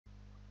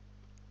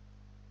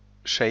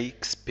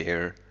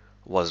Shakespeare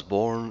was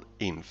born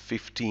in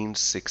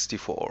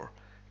 1564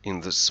 in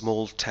the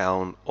small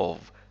town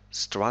of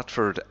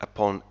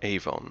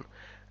Stratford-upon-Avon,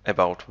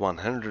 about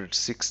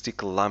 160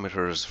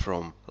 kilometers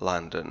from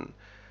London.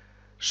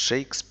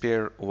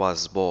 Shakespeare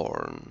was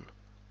born.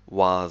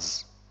 ولد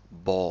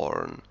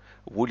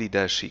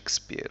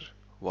شكسبير.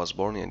 was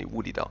born يعني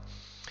ولد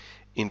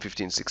in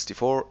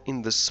 1564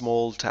 in the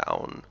small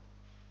town.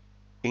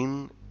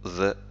 in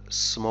the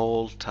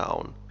small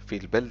town في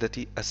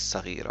البلدة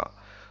الصغيرة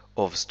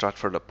of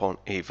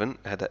Stratford-upon-Avon.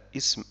 هذا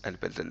اسم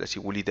البلدة التي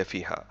ولد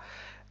فيها.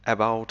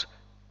 about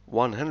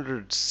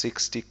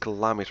 160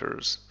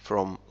 kilometers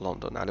from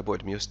London, على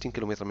بعد 160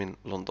 كيلومتر من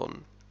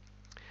لندن.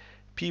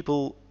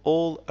 People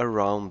all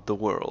around the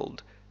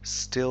world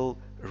still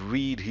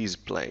read his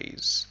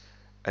plays.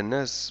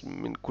 الناس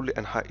من كل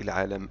أنحاء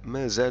العالم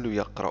ما زالوا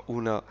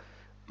يقرؤون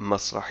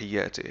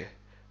مسرحياته.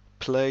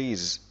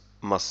 plays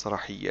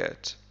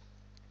مسرحيات.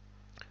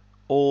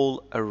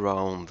 all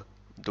around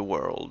the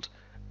world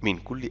من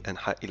كل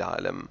أنحاء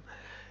العالم.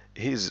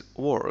 His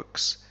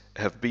works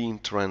have been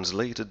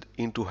translated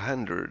into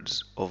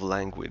hundreds of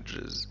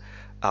languages.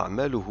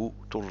 أعماله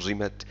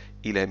ترجمت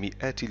إلى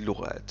مئات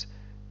اللغات.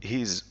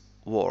 His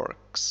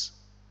works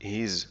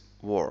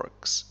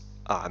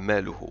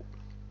أعماله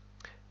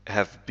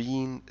have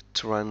been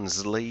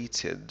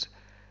translated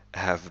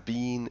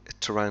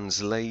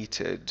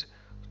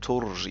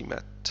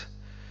ترجمت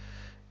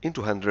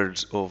into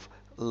hundreds of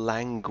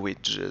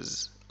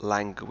languages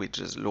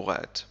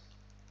لغات.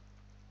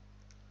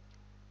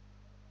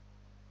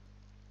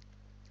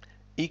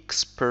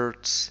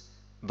 Experts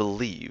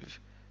believe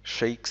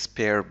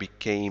Shakespeare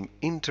became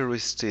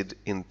interested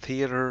in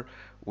theater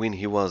when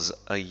he was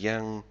a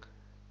young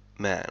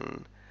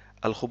man.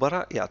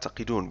 الخبراء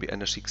يعتقدون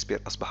بأن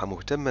شكسبير أصبح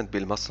مهتما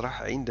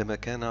بالمسرح عندما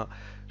كان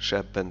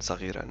شابا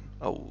صغيرا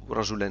أو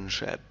رجلا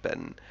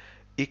شابا.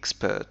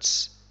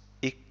 Experts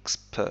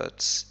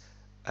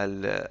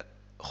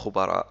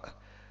الخبراء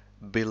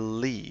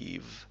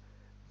believe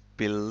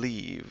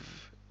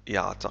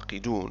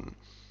يعتقدون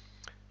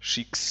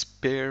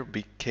Shakespeare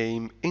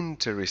became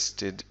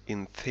interested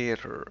in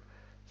theater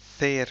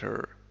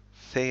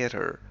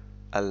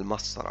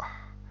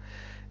المسرح.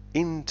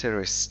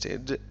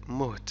 interested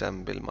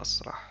مهتم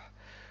بالمسرح.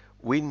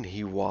 when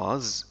he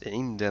was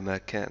عندما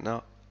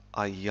كان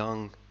a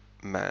young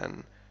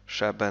man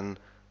شابا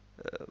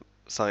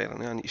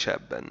صغيرا يعني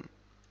شابا.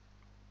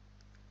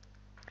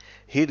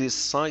 he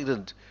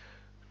decided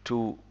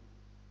to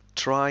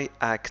try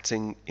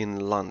acting in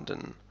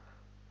London.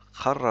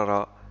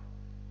 قرر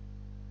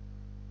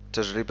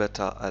تجربة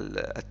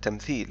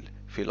التمثيل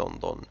في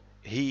لندن.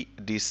 he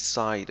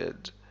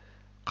decided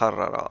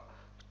قرر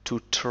to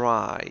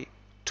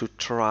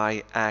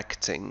try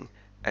acting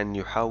أن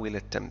يحاول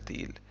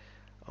التمثيل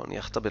أو أن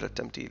يختبر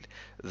التمثيل.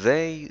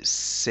 they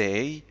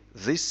say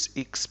this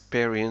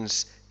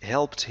experience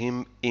helped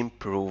him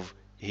improve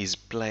his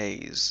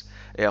plays.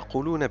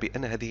 يقولون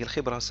بأن هذه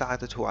الخبرة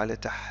ساعدته على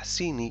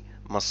تحسين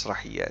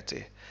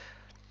مسرحياته.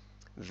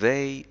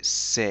 they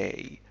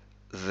say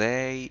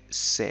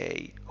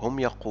هم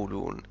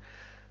يقولون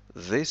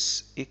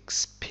this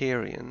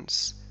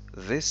experience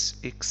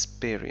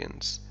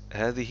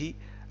هذه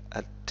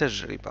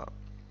التجربة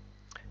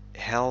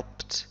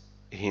helped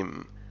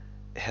him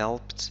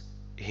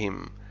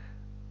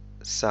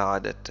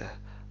ساعدته.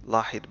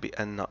 لاحظ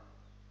بأن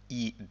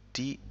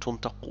ed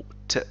تنطق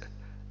ت.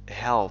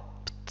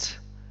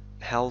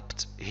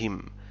 helped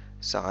him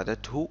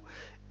ساعدته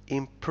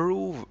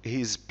improve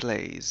his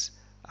plays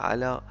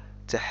على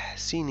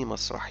تحسين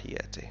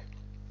مسرحياته.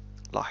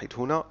 لاحظ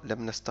هنا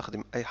لم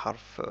نستخدم أي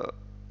حرف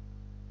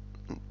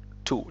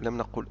to. لم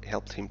نقول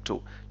helped him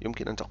to.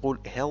 يمكن أن تقول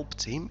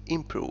helped him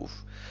improve.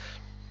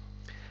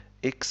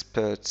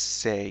 Experts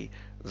say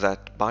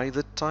that by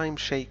the time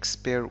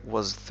Shakespeare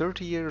was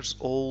 30 years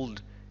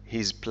old,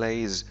 his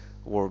plays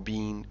were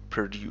being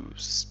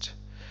produced.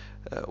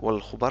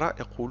 والخبراء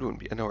يقولون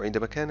بأنه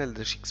عندما كان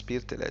لدى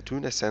شكسبير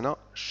 30 سنة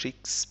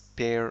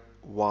Shakespeare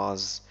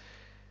was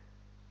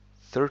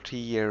 30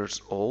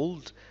 years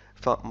old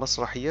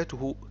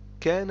فمسرحياته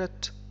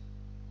كانت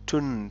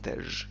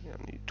تنتج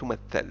يعني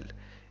تمثل.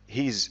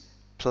 his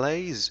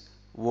plays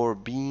were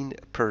being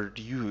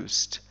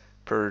produced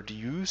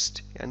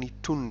يعني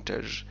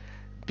تنتج.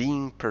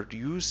 being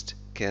produced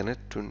كانت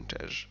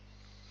تنتج.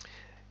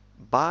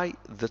 by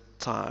the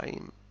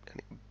time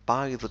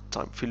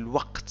في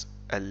الوقت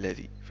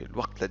الذي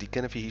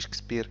كان فيه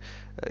شكسبير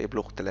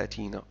يبلغ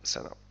 30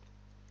 سنة.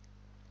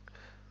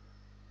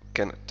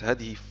 كانت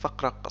هذه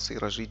فقرة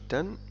قصيرة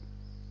جدا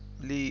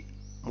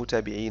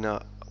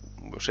لمتابعينا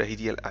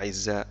مشاهدي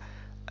الأعزاء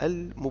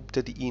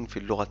المبتدئين في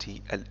اللغة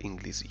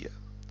الإنجليزية.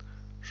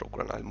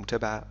 شكرا على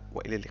المتابعة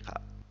وإلى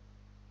اللقاء.